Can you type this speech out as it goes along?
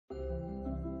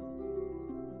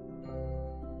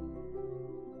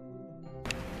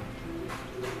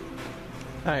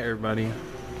Hi everybody.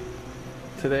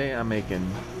 Today I'm making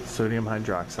sodium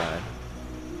hydroxide.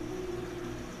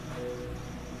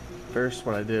 First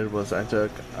what I did was I took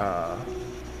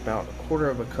about a quarter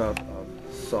of a cup of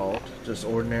salt, just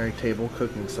ordinary table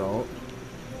cooking salt.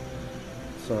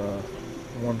 It's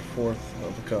 1/4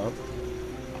 of a cup.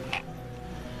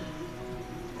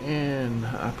 And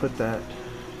I put that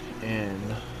in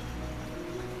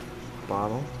a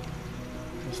bottle,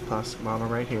 this plastic bottle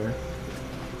right here.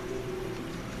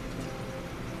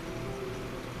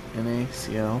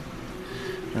 NaCl,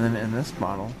 and then in this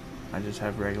bottle I just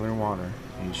have regular water,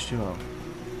 H2O.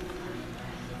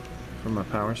 For my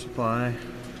power supply,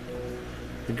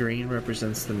 the green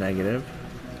represents the negative,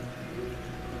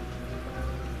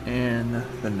 and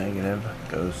the negative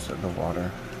goes to the water,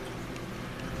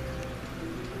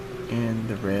 and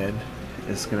the red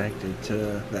is connected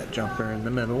to that jumper in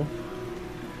the middle,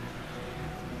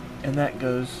 and that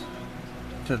goes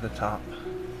to the top,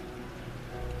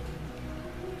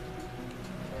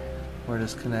 where it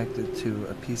is connected to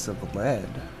a piece of lead,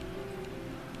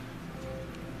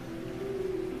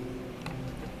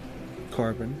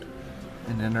 carbon,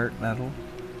 an inert metal.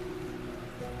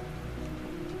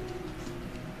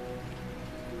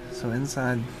 So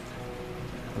inside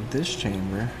of this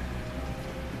chamber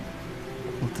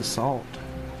with the salt,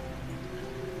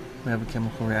 we have a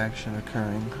chemical reaction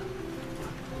occurring.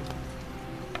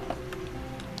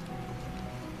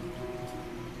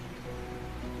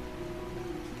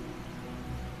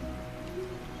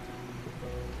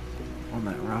 On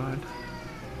that rod,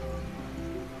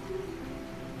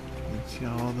 you can see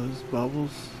all those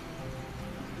bubbles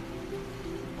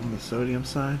on the sodium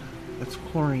side. That's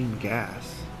chlorine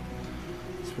gas.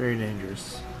 It's very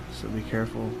dangerous, so be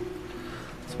careful.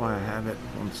 That's why I have it,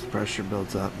 once the pressure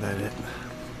builds up, that it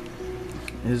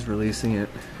is releasing it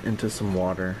into some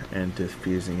water and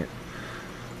diffusing it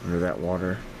under that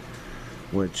water,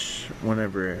 which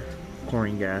whenever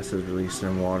chlorine gas is released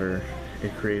in water,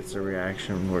 it creates a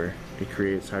reaction where it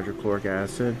creates hydrochloric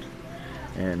acid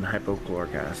and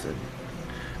hypochloric acid,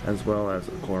 as well as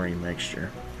a chlorine mixture.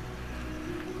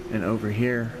 And over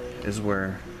here is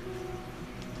where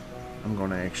I'm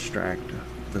going to extract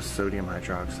the sodium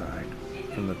hydroxide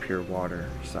from the pure water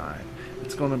side.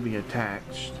 It's going to be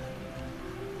attached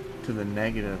to the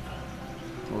negative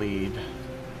lead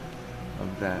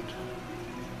of that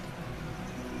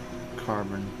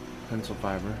carbon pencil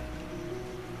fiber,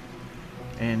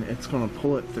 and it's going to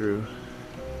pull it through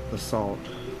the salt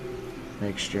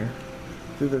mixture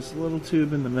through this little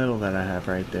tube in the middle that I have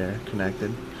right there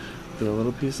connected through a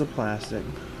little piece of plastic,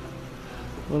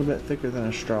 a little bit thicker than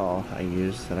a straw I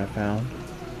used that I found,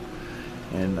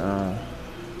 and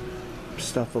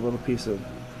stuff a little piece of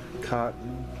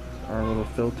cotton or a little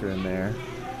filter in there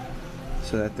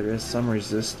so that there is some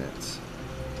resistance.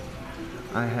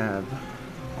 I have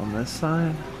on this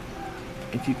side,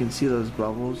 if you can see those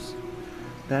bubbles,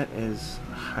 that is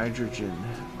hydrogen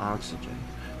oxygen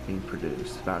being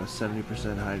produced. About a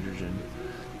 70% hydrogen,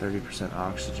 30%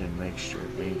 oxygen mixture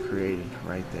being created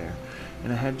right there.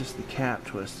 And I had just the cap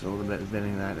twisted a little bit,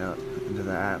 bending that up into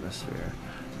the atmosphere.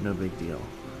 No big deal.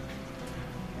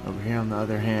 Over here on the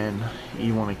other hand,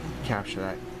 you want to capture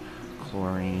that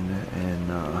chlorine,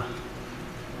 and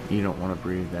you don't want to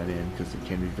breathe that in because it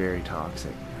can be very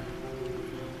toxic.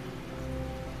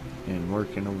 And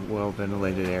work in a well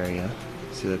ventilated area.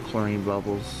 See the chlorine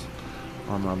bubbles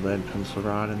on my lead pencil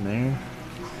rod in there,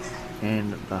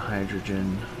 and the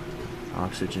hydrogen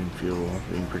oxygen fuel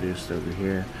being produced over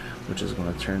here, which is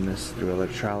going to turn this through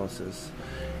electrolysis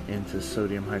into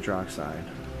sodium hydroxide.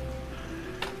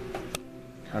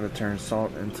 How to turn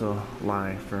salt into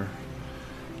lye for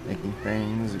making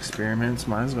things, experiments.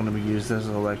 Mine's going to be used as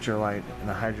an electrolyte in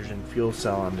a hydrogen fuel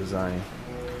cell I'm designing.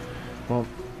 Well,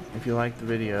 if you like the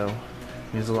video,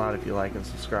 it means a lot if you like and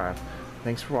subscribe.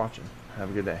 Thanks for watching.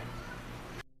 Have a good day.